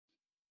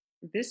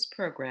This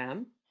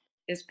program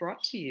is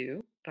brought to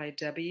you by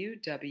W.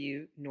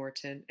 W.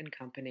 Norton and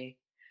Company,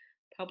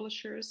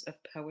 publishers of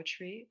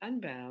Poetry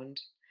Unbound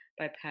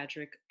by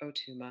Patrick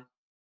Otuma.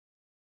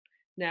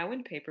 Now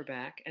in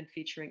paperback and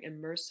featuring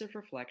immersive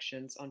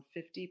reflections on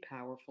 50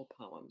 powerful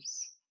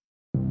poems.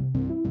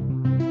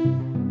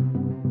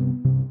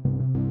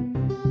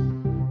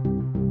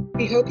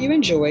 We hope you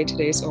enjoy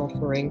today's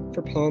offering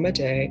for Poem a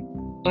Day,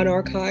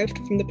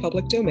 unarchived from the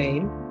public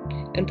domain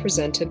and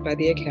presented by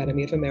the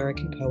Academy of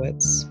American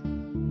Poets.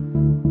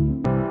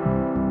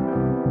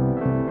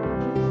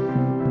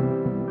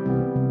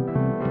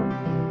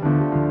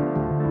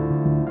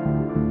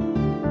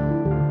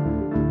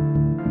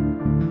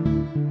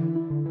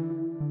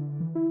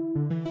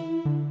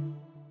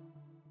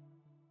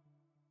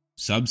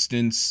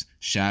 Substance,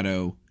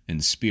 Shadow,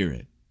 and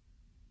Spirit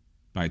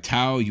by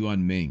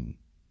Yuanming.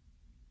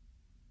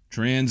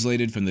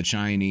 Translated from the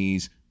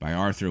Chinese by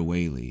Arthur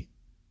Whaley.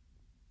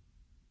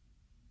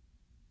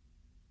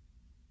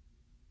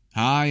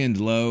 High and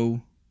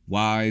low,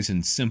 wise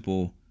and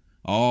simple,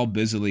 all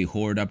busily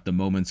hoard up the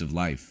moments of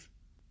life.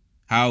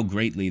 How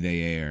greatly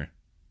they err!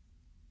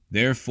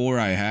 Therefore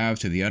I have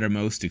to the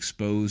uttermost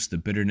exposed the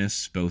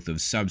bitterness both of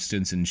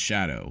substance and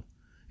shadow,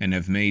 and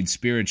have made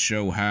spirit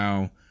show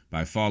how,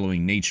 by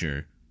following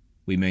nature,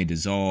 we may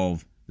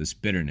dissolve this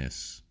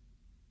bitterness.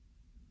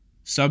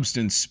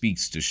 Substance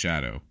speaks to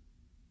shadow.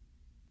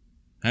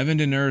 Heaven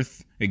and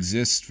earth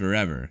exist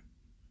forever.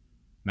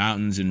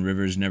 Mountains and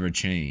rivers never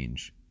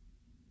change.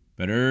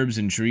 But herbs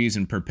and trees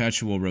in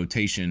perpetual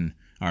rotation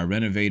are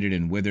renovated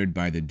and withered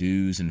by the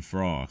dews and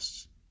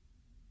frosts.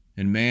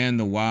 And man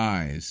the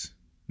wise,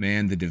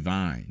 man the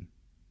divine,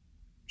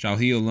 shall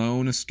he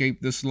alone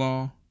escape this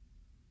law?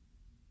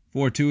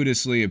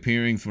 Fortuitously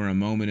appearing for a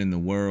moment in the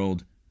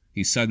world,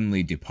 he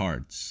suddenly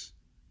departs,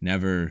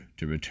 never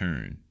to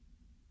return.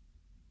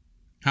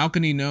 How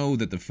can he know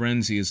that the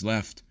friends he has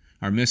left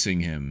are missing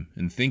him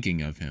and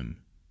thinking of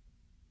him?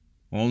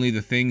 Only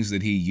the things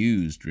that he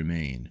used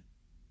remain.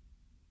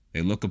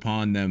 They look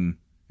upon them,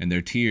 and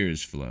their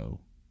tears flow.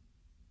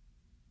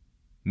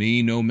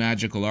 Me no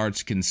magical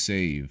arts can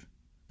save,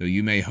 though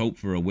you may hope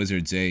for a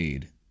wizard's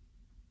aid.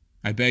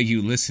 I beg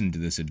you listen to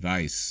this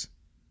advice.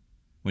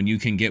 When you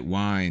can get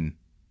wine,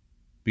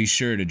 be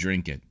sure to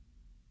drink it.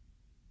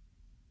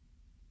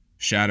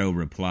 Shadow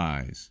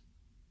replies,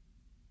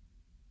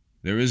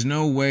 there is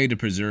no way to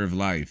preserve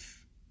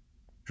life.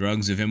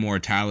 Drugs of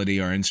immortality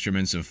are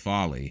instruments of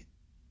folly.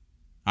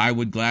 I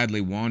would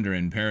gladly wander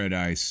in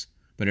paradise,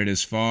 but it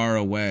is far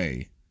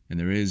away, and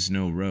there is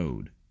no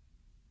road.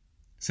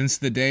 Since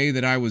the day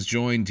that I was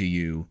joined to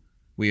you,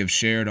 we have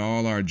shared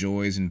all our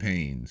joys and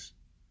pains.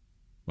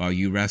 While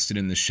you rested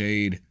in the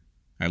shade,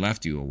 I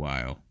left you a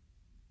while.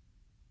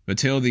 But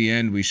till the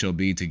end we shall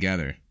be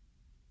together.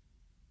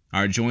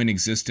 Our joint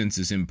existence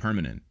is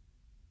impermanent.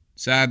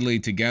 Sadly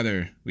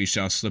together we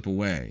shall slip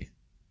away.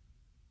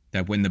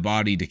 That when the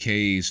body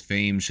decays,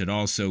 fame should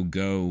also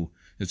go,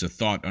 is a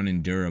thought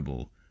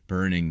unendurable,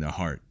 burning the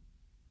heart.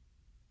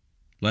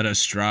 Let us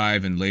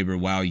strive and labor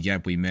while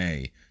yet we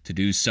may, to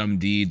do some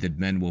deed that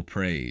men will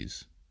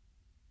praise.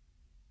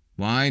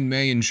 Wine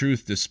may in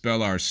truth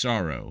dispel our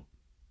sorrow,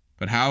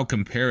 but how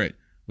compare it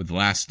with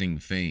lasting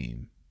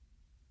fame?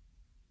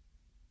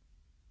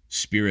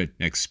 Spirit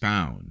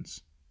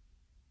expounds.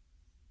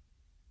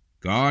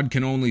 God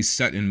can only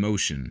set in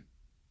motion.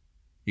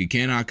 He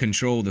cannot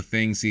control the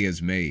things he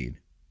has made.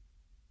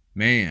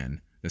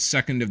 Man, the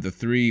second of the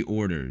three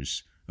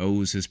orders,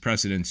 owes his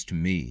precedence to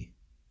me.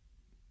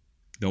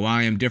 Though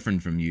I am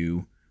different from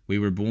you, we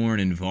were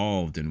born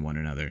involved in one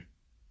another.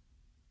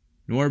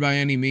 Nor by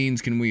any means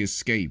can we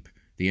escape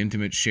the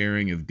intimate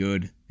sharing of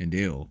good and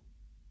ill.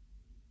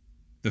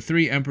 The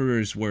three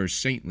emperors were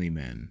saintly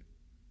men,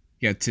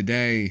 yet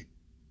today,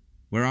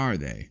 where are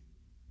they?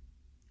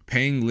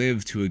 Pang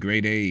lived to a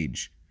great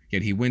age,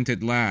 yet he went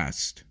at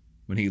last,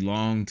 when he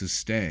longed to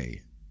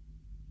stay.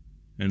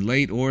 And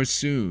late or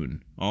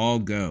soon, all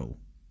go.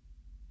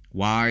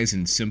 Wise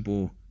and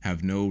simple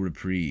have no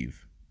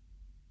reprieve.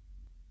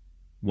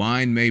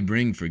 Wine may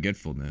bring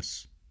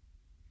forgetfulness,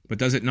 but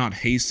does it not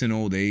hasten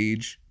old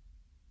age?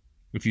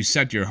 If you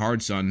set your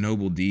hearts on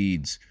noble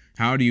deeds,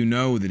 how do you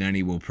know that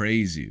any will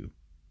praise you?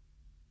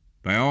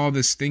 By all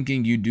this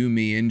thinking you do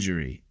me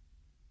injury.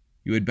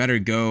 You had better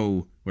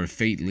go where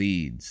fate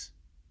leads.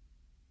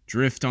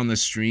 Drift on the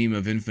stream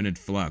of infinite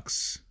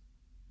flux,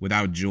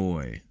 without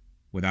joy,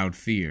 without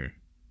fear.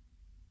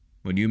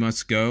 When you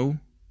must go,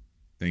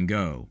 then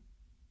go,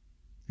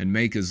 and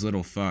make as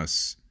little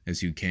fuss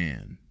as you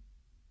can.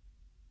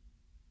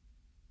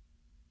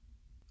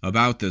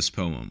 About this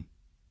poem.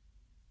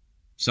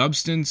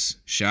 Substance,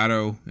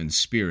 Shadow, and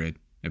Spirit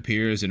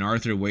appears in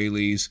Arthur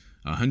Whaley's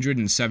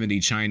 170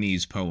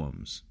 Chinese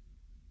Poems.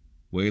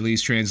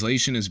 Whaley's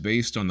translation is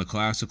based on the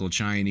classical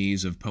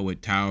Chinese of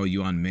poet Tao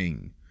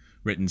Yuanming,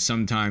 written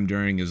sometime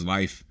during his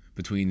life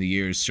between the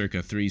years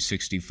circa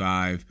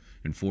 365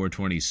 and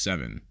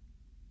 427.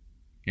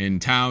 In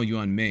Tao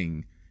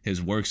Yuanming,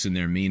 his works and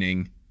their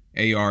meaning,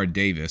 A.R.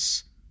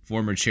 Davis,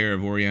 former chair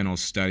of Oriental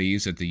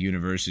Studies at the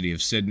University of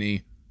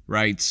Sydney,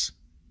 writes,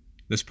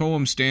 "This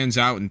poem stands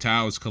out in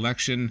Tao's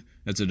collection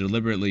as a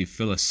deliberately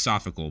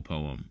philosophical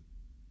poem.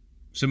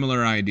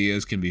 Similar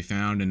ideas can be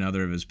found in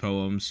other of his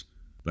poems,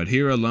 but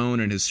here alone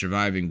in his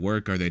surviving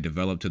work are they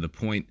developed to the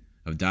point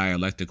of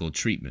dialectical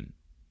treatment.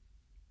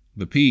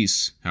 The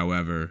piece,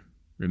 however,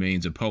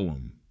 remains a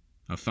poem,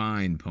 a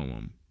fine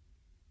poem.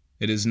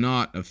 It is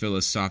not a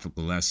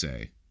philosophical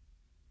essay.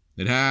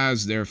 It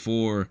has,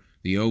 therefore,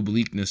 the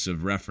obliqueness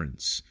of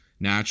reference,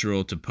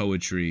 natural to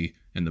poetry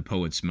and the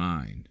poet's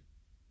mind.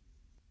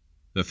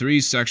 The three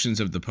sections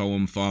of the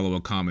poem follow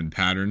a common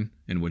pattern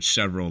in which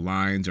several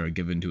lines are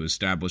given to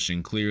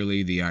establishing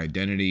clearly the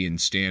identity and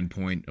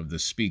standpoint of the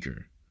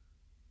speaker.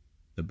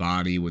 The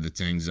body with its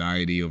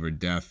anxiety over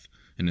death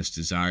and its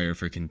desire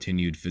for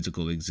continued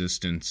physical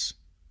existence.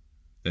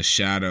 The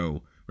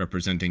shadow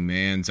representing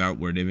man's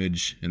outward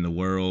image in the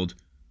world,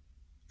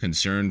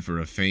 concern for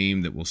a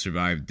fame that will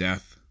survive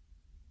death.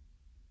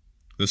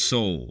 The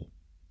soul,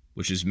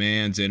 which is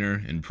man's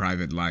inner and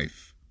private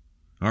life,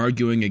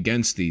 arguing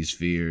against these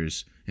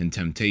fears and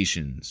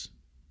temptations.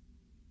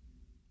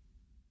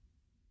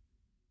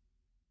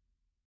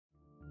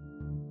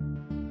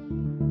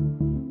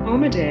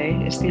 Poem a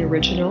Day is the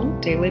original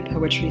daily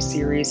poetry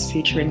series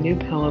featuring new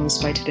poems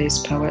by today's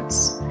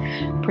poets.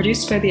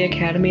 Produced by the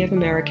Academy of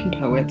American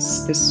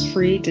Poets, this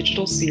free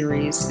digital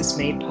series is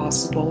made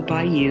possible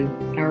by you,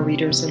 our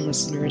readers and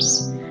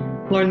listeners.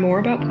 Learn more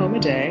about Poem a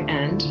Day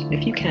and,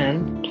 if you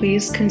can,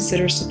 please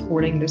consider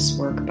supporting this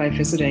work by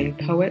visiting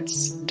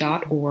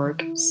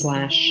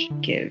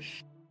poets.org/give.